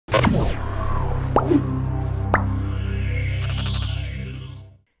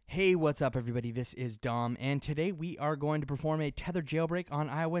Hey, what's up everybody? This is Dom, and today we are going to perform a tethered jailbreak on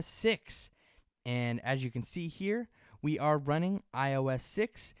iOS 6. And as you can see here, we are running iOS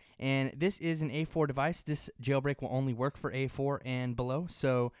 6, and this is an A4 device. This jailbreak will only work for A4 and below,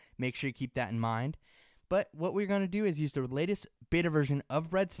 so make sure you keep that in mind. But what we're going to do is use the latest beta version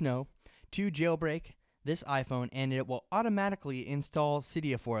of Red Snow to jailbreak this iPhone, and it will automatically install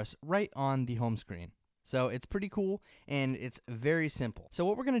Cydia for us right on the home screen. So it's pretty cool, and it's very simple. So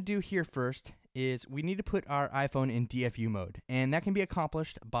what we're going to do here first is we need to put our iPhone in DFU mode, and that can be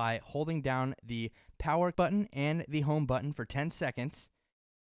accomplished by holding down the power button and the home button for 10 seconds.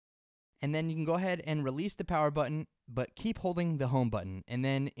 And then you can go ahead and release the power button, but keep holding the home button. And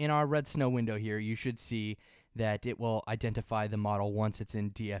then in our Red Snow window here, you should see that it will identify the model once it's in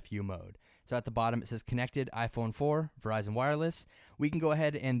DFU mode. So at the bottom it says connected iPhone 4, Verizon Wireless. We can go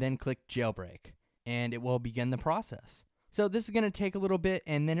ahead and then click jailbreak, and it will begin the process. So this is going to take a little bit,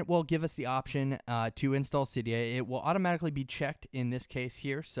 and then it will give us the option to install Cydia. It will automatically be checked in this case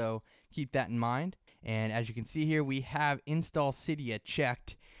here, so keep that in mind. And as you can see here, we have install Cydia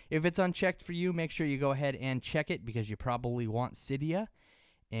checked. If it's unchecked for you, make sure you go ahead and check it because you probably want Cydia.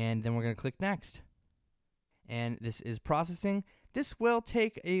 And then we're going to click next. And this is processing. This will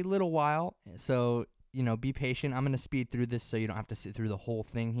take a little while, so be patient. I'm going to speed through this so you don't have to sit through the whole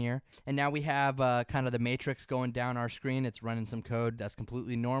thing here. And now we have kind of the matrix going down our screen. It's running some code. That's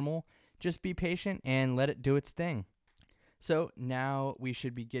completely normal. Just be patient and let it do its thing. So now we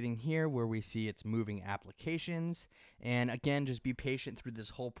should be getting here where we see it's moving applications. And again, just be patient through this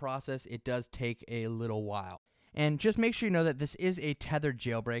whole process. It does take a little while. And just make sure you know that this is a tethered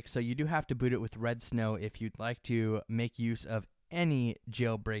jailbreak, so you do have to boot it with Red Snow if you'd like to make use of any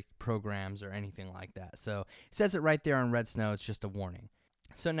jailbreak programs or anything like that. So it says it right there on Red Snow. It's just a warning.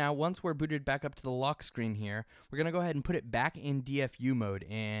 So now once we're booted back up to the lock screen here, we're going to go ahead and put it back in DFU mode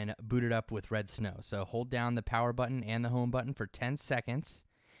and boot it up with Red Snow. So hold down the power button and the home button for 10 seconds.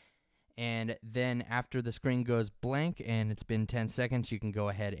 And then after the screen goes blank and it's been 10 seconds, you can go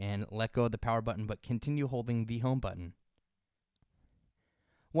ahead and let go of the power button, but continue holding the home button.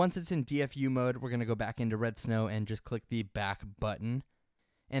 Once it's in DFU mode, we're going to go back into Red Snow and just click the back button.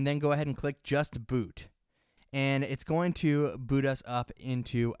 And then go ahead and click Just Boot. And it's going to boot us up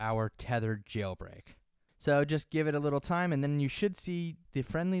into our tethered jailbreak. So just give it a little time, and then you should see the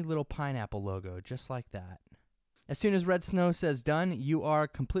friendly little pineapple logo, just like that. As soon as Red Snow says done, you are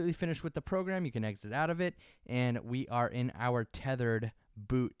completely finished with the program. You can exit out of it, and we are in our tethered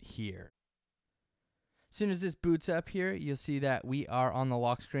boot here. As soon as this boots up here, you'll see that we are on the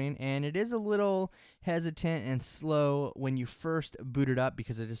lock screen, and it is a little hesitant and slow when you first boot it up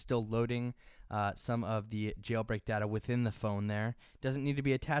because it is still loading some of the jailbreak data within the phone there. It doesn't need to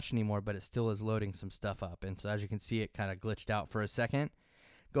be attached anymore, but it still is loading some stuff up. And so as you can see, it kind of glitched out for a second.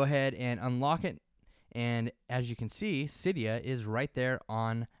 Go ahead and unlock it, and as you can see, Cydia is right there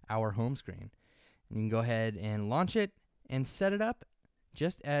on our home screen. And you can go ahead and launch it and set it up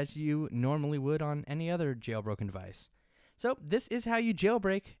just as you normally would on any other jailbroken device. So this is how you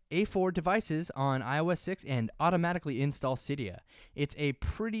jailbreak A4 devices on iOS 6 and automatically install Cydia. It's a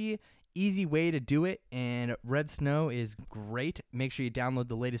pretty easy way to do it, and Red Snow is great. Make sure you download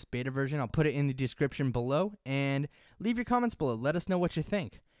the latest beta version. I'll put it in the description below, and leave your comments below. Let us know what you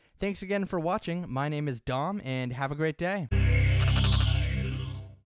think. Thanks again for watching. My name is Dom, and have a great day.